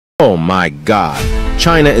Oh my God!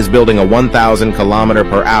 China is building a 1,000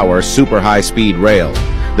 km/h super high-speed rail.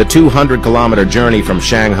 The 200-kilometer journey from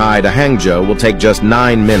Shanghai to Hangzhou will take just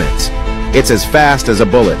 9 minutes. It's as fast as a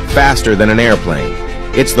bullet, faster than an airplane.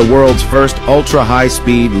 It's the world's first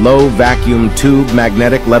ultra-high-speed, low-vacuum tube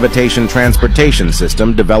magnetic levitation transportation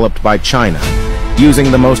system developed by China,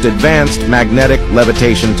 using the most advanced magnetic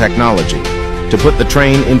levitation technology to put the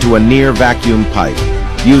train into a near-vacuum pipe.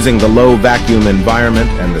 Using the low vacuum environment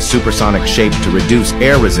and the supersonic shape to reduce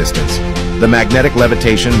air resistance, the magnetic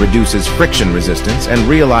levitation reduces friction resistance and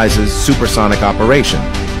realizes supersonic operation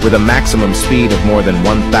with a maximum speed of more than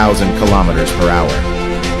 1,000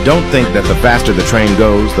 km/h. Don't think that the faster the train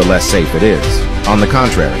goes, the less safe it is. On the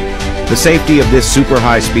contrary, the safety of this super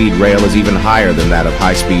high-speed rail is even higher than that of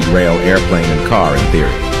high-speed rail, airplane, and car in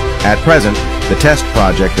theory. At present, the test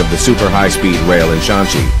project of the super high-speed rail in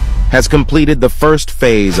Shanxi has completed the first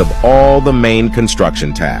phase of all the main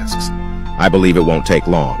construction tasks. I believe it won't take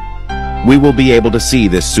long. We will be able to see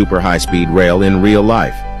this super high-speed rail in real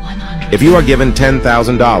life. If you are given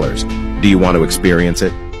 $10,000, do you want to experience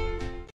it?